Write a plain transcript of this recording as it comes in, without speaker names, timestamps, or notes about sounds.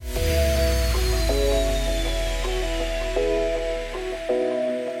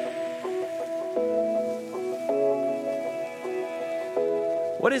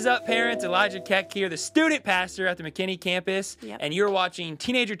is up, parents? Elijah Keck here, the student pastor at the McKinney campus. Yep. And you're watching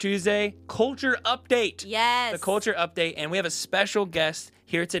Teenager Tuesday Culture Update. Yes. The Culture Update. And we have a special guest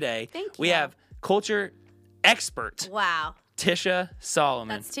here today. Thank We you. have culture expert, Wow. Tisha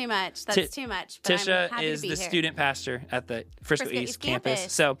Solomon. That's too much. That's too much. But I'm Tisha happy is to be the here. student pastor at the Frisco East campus.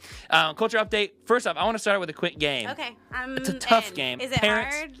 campus. So, Culture Update. First off, I want to start with a quick game. Okay. It's a tough in. game. Is it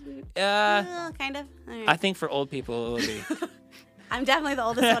Parents, hard? Kind of. All right. I think for old people it will be. I'm definitely the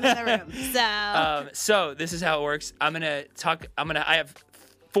oldest one in the room. So. So this is how it works. I have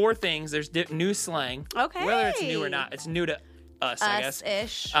 4 things. There's new slang. Okay. Whether it's new or not, it's new to us, I guess.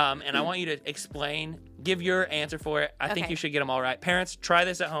 Us-ish. And I want you to give your answer for it. I think Okay. you should get them all right. Parents, try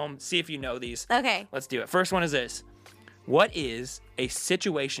this at home. See if you know these. Okay. Let's do it. First one is this. What is a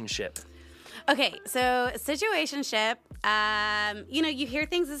situationship? Okay, so situationship, you hear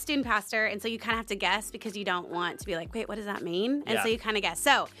things as a student pastor, and so you kind of have to guess because you don't want to be like, wait, what does that mean? And Yeah. so you kind of guess.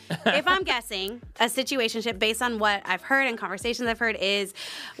 So if I'm guessing, a situationship based on what I've heard and conversations I've heard is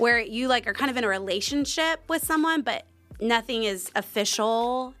where you are kind of in a relationship with someone, but nothing is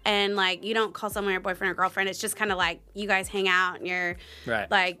official, and you don't call someone your boyfriend or girlfriend. It's just kind of like you guys hang out and you're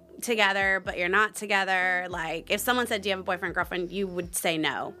Right. together, but you're not together. If someone said, do you have a boyfriend or girlfriend, you would say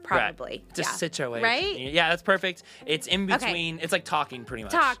no, probably. Right. It's a situation. Right? Yeah, that's perfect. It's in between. It's like talking pretty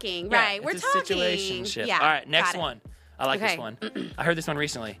much. Talking, Yeah, right. We're it's a talking. situationship. Yeah, All right, next got it. one. I like this Okay. one. I heard this one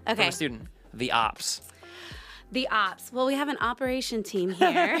recently from Okay. a student. The ops. The ops. Well, we have an operation team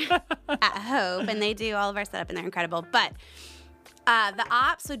here at Hope, and they do all of our setup, and they're incredible. But the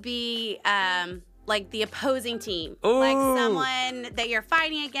ops would be the opposing team. Ooh. Like someone that you're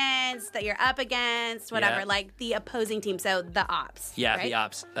fighting against, that you're up against, whatever. Yeah. Like the opposing team. So the ops. Yeah, right? the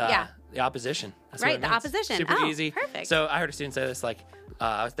ops. Yeah. The opposition. That's Right, what it the means. opposition. Super Oh, easy. perfect. So I heard a student say this, they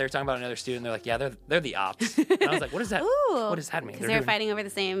were talking about another student. They're like, yeah, they're the ops. And I was like, what does that? Ooh. What does that mean? Because they're fighting over the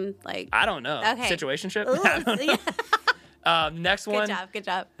same, I don't know. Okay. Situationship. Ooh, yeah. Next one. Good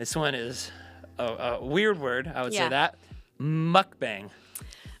job. This one is a weird word. I would say Yeah. that. Mukbang.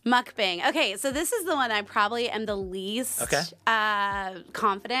 Mukbang. Okay, so this is the one I probably am the least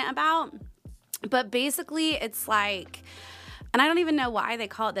confident about. But basically, it's and I don't even know why they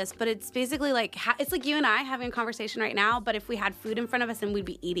call it this, but it's basically it's like you and I having a conversation right now, but if we had food in front of us and we'd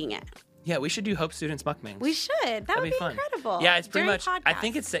be eating it. Yeah, we should do Hope Students Mukbangs. We should. That would be fun. incredible. Yeah, it's pretty During much. I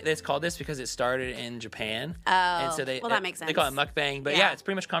think podcasts. it's called this because it started in Japan. Oh, and so that makes sense. They call it mukbang, but Yeah. yeah, it's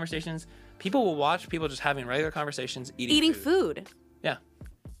pretty much conversations. People will watch people just having regular conversations, eating food. Yeah,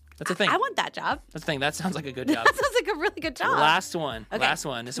 that's a thing. I want that job. That's the thing. That sounds like a good job. That sounds like a really good job. Last one. Okay. Last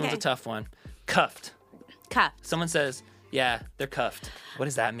one. This one's a Okay. tough one. Cuffed. Cuffed. Someone says, "Yeah, they're cuffed." What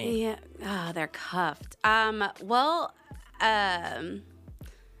does that mean? Yeah. Oh, they're cuffed.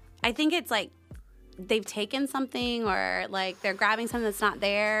 I think it's they've taken something, or they're grabbing something that's not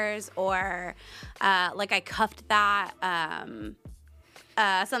theirs, or I cuffed that,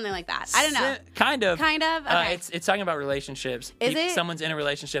 something like that. I don't know. Kind of. Okay. It's talking about relationships. Is it? Someone's in a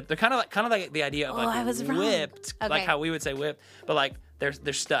relationship. They're kind of like the idea of I was wrong. whipped, like Okay. how we would say whipped, but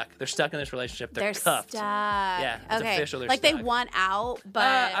they're stuck. They're stuck in this relationship. They're cuffed. Stuck. Yeah, it's okay. official, they're They stuck. want out, but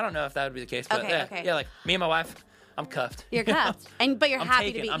I don't know if that would be the case, but Okay, okay. yeah, like me and my wife, I'm cuffed. You're You know? cuffed, but you're I'm happy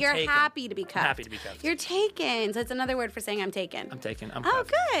taken, to be. I'm You're taken. happy to be cuffed. happy to be cuffed. You're taken. So it's another word for saying I'm taken. I'm taken. I'm Oh,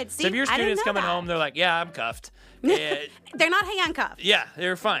 cuffed. good. See, So if your I didn't student's know coming that. home, they're like, "Yeah, I'm cuffed." Yeah, They're not handcuffed. yeah,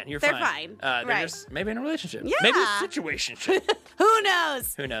 they're fine. They're fine. They're Right. just maybe in a relationship. Yeah. Maybe a situationship. Who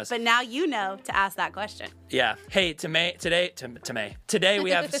knows? Who knows? But now you know to ask that question. Yeah. Hey, today we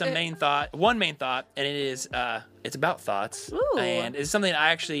have one main thought, and it is it's about thoughts. Ooh. And it's something I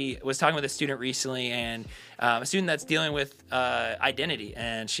actually was talking with a student recently, and a student that's dealing with identity,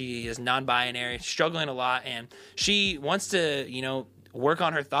 and she is non-binary, struggling a lot, and she wants to, work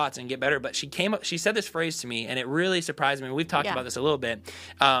on her thoughts and get better. But she said this phrase to me, and it really surprised me. We've talked Yeah. about this a little bit,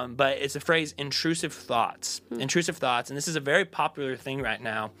 but it's the phrase intrusive thoughts. Intrusive thoughts, and this is a very popular thing right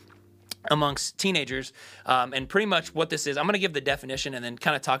now amongst teenagers, and pretty much what this is, I'm going to give the definition and then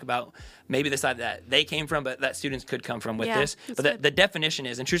kind of talk about maybe the side that they came from, but that students could come from with Yeah, this. that's But good. the definition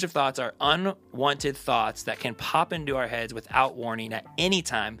is intrusive thoughts are unwanted thoughts that can pop into our heads without warning at any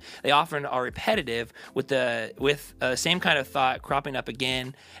time. They often are repetitive with the same kind of thought cropping up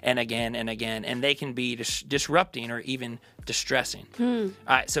again and again and again, and they can be disrupting or even distressing. All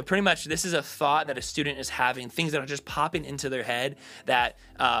right, so pretty much this is a thought that a student is having, things that are just popping into their head that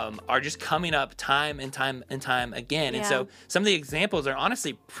are just just coming up time and time and time again. And Yeah. so some of the examples are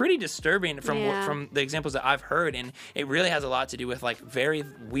honestly pretty disturbing from the examples that I've heard. And it really has a lot to do with like very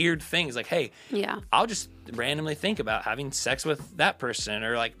weird things like, hey, I'll just randomly think about having sex with that person,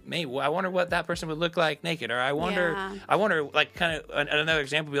 or like, maybe I wonder what that person would look like naked, or I wonder like kind of another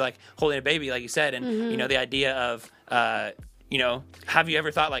example would be like holding a baby, like you said, and you know, the idea of you know, have you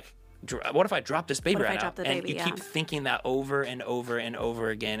ever thought like, what if I drop this baby right now? And you keep thinking that over and over and over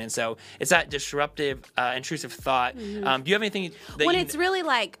again. And so it's that disruptive, intrusive thought. Do you have anything that when it's really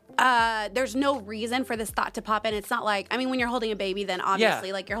like, there's no reason for this thought to pop in. It's not like, I mean, when you're holding a baby, then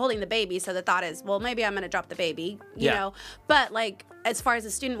obviously like you're holding the baby. So the thought is, well, maybe I'm going to drop the baby, you know, but like, as far as a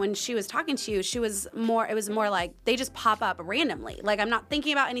student, when she was talking to you, it was more like they just pop up randomly. Like, I'm not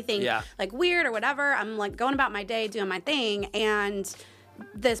thinking about anything like weird or whatever. I'm like going about my day, doing my thing. And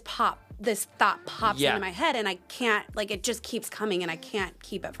this thought pops into my head, and I can't, like, it just keeps coming, and I can't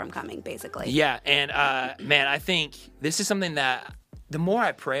keep it from coming, basically. Yeah, and man, I think this is something that the more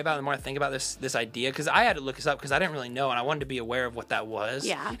I pray about it, the more I think about this idea, because I had to look this up because I didn't really know, and I wanted to be aware of what that was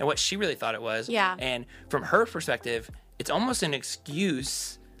and what she really thought it was. Yeah. And from her perspective, it's almost an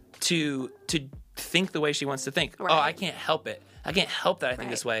excuse to think the way she wants to think. Right. Oh, I can't help it. I can't help that I think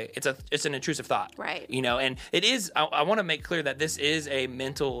this way. It's an intrusive thought. Right. You know, and it is, I want to make clear that this is a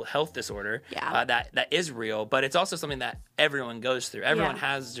mental health disorder that is real, but it's also something that everyone goes through. Everyone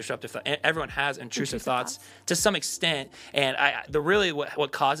has disruptive thought. Everyone has intrusive thoughts to some extent. And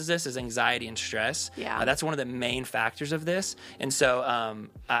what causes this is anxiety and stress. Yeah. That's one of the main factors of this. And so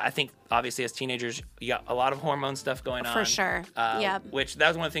I think obviously as teenagers, you got a lot of hormone stuff going on. For sure. Which that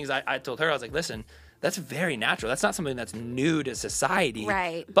was one of the things I told her. I was like, listen, that's very natural. That's not something that's new to society.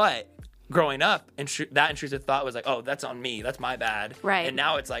 Right. But growing up, that intrusive thought was like, oh, that's on me. That's my bad. Right. And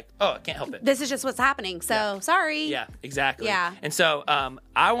now it's like, oh, I can't help it. This is just what's happening. So sorry. Yeah, exactly. Yeah. And so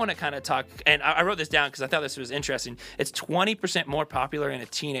I want to kind of talk, and I wrote this down because I thought this was interesting. It's 20% more popular in a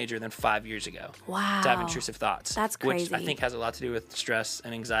teenager than 5 years ago. Wow. To have intrusive thoughts. That's crazy. Which I think has a lot to do with stress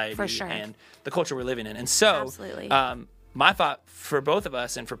and anxiety. For sure. And the culture we're living in. And so, absolutely. My thought for both of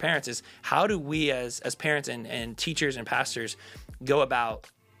us and for parents is, how do we as parents and teachers and pastors go about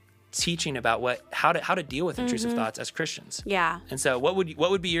teaching about how to deal with intrusive thoughts as Christians? Yeah. And so what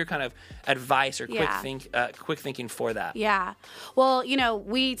would be your kind of advice or quick thinking for that? Yeah. Well, you know,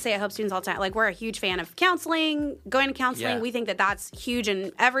 we say at Hope Students all the time, like, we're a huge fan of counseling, going to counseling. Yeah. We think that that's huge,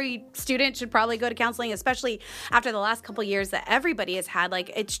 and every student should probably go to counseling, especially after the last couple of years that everybody has had.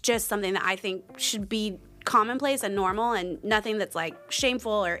 Like, it's just something that I think should be commonplace and normal, and nothing that's like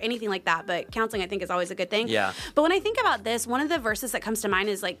shameful or anything like that. But counseling, I think, is always a good thing. Yeah. But when I think about this, one of the verses that comes to mind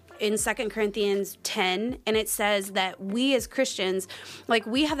is like in 2 Corinthians 10, and it says that we as Christians, like,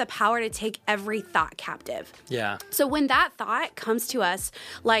 we have the power to take every thought captive. Yeah. So when that thought comes to us,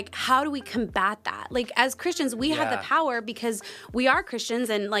 like, how do we combat that? Like, as Christians, we have the power, because we are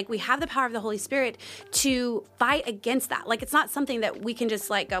Christians, and like, we have the power of the Holy Spirit to fight against that. Like, it's not something that we can just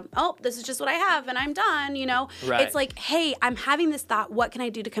like go, oh, this is just what I have and I'm done. You know, right. It's like, hey, I'm having this thought. What can I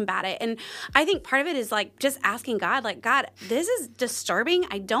do to combat it? And I think part of it is like just asking God, like, God, this is disturbing.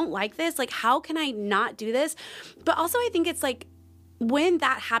 I don't like this. Like, how can I not do this? But also, I think it's like, when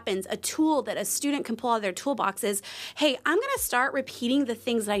that happens, a tool that a student can pull out of their toolbox is, hey, I'm going to start repeating the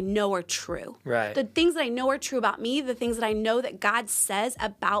things that I know are true. Right. The things that I know are true about me, the things that I know that God says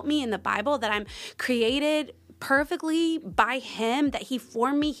about me in the Bible, that I'm created perfectly by Him, that He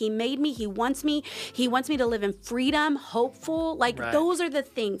formed me, He made me, He wants me to live in freedom, hopeful. Like, those are the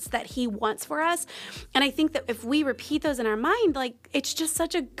things that He wants for us. And I think that if we repeat those in our mind, like, it's just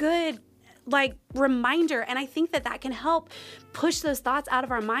such a good, like, reminder. And I think that can help push those thoughts out of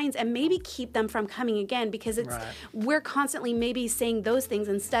our minds and maybe keep them from coming again, because it's we're constantly maybe saying those things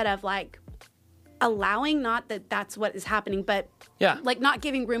instead of like allowing, not that that's what is happening, but like not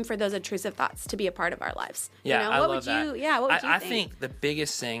giving room for those intrusive thoughts to be a part of our lives. Yeah, you know? I what love would you, that. Yeah, what would you I think? think the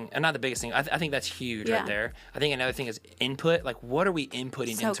biggest thing, and not the biggest thing, I think that's huge right there. I think another thing is input. Like, what are we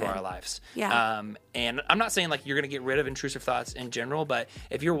inputting into our lives? Yeah. And I'm not saying like you're going to get rid of intrusive thoughts in general, but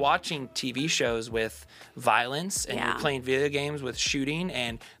if you're watching TV shows with violence and you're playing video games with shooting,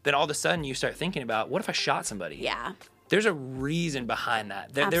 and then all of a sudden you start thinking about, what if I shot somebody? Yeah. There's a reason behind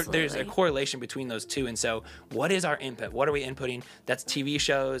that. There's a correlation between those two. And so what is our input? What are we inputting? That's TV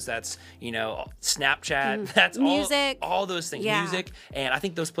shows. That's, you know, Snapchat. That's music. All those things. Yeah. Music. And I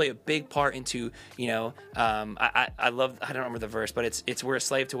think those play a big part into, you know, I love, I don't remember the verse, but it's we're a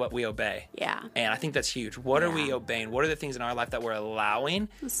slave to what we obey. Yeah. And I think that's huge. What are we obeying? What are the things in our life that we're allowing?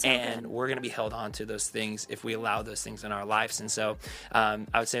 And we're going to be held on to those things if we allow those things in our lives. And so I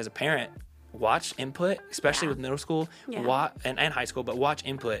would say as a parent, watch input, especially with middle school, and high school, but watch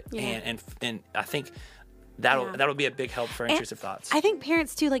input, and I think that'll be a big help for intrusive thoughts. I think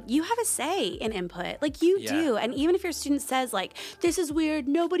parents too, like, you have a say in input, like you do. And even if your student says like, this is weird,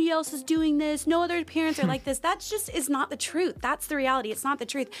 nobody else is doing this, no other parents are like this, that's just is not the truth. That's the reality. It's not the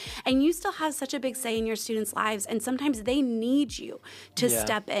truth. And you still have such a big say in your students' lives. And sometimes they need you to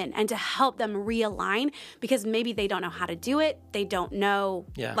step in and to help them realign, because maybe they don't know how to do it. They don't know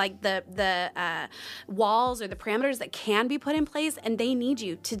like the walls or the parameters that can be put in place, and they need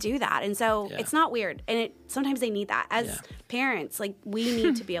you to do that. And so it's not weird. And sometimes they need that as parents. Like, we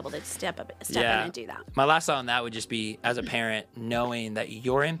need to be able to step in and do that. My last thought on that would just be, as a parent, knowing that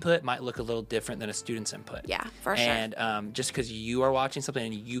your input might look a little different than a student's input. Yeah, for sure. And just because you are watching something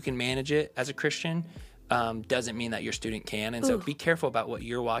and you can manage it as a Christian, doesn't mean that your student can. And so be careful about what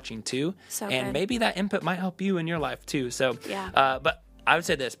you're watching too. And maybe that input might help you in your life too. So, but I would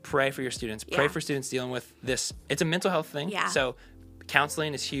say this: pray for your students. Pray for students dealing with this. It's a mental health thing. Yeah. So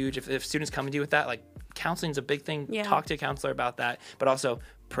counseling is huge. If students come to you with that, like, counseling is a big thing. Talk to a counselor about that, but also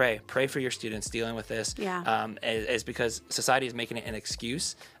pray for your students dealing with this. Is because society is making it an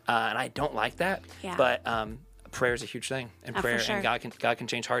excuse, and I don't like that. But prayer is a huge thing, and prayer and God can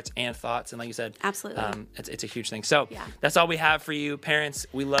change hearts and thoughts, and like you said, absolutely, it's a huge thing. So that's all we have for you, parents.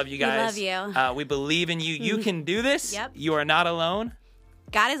 We love you guys. We love you. We believe in you. You can do this. You are not alone.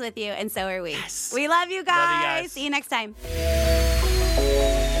 God is with you, and so are we. Yes. We love you guys. Love you guys. See you next time.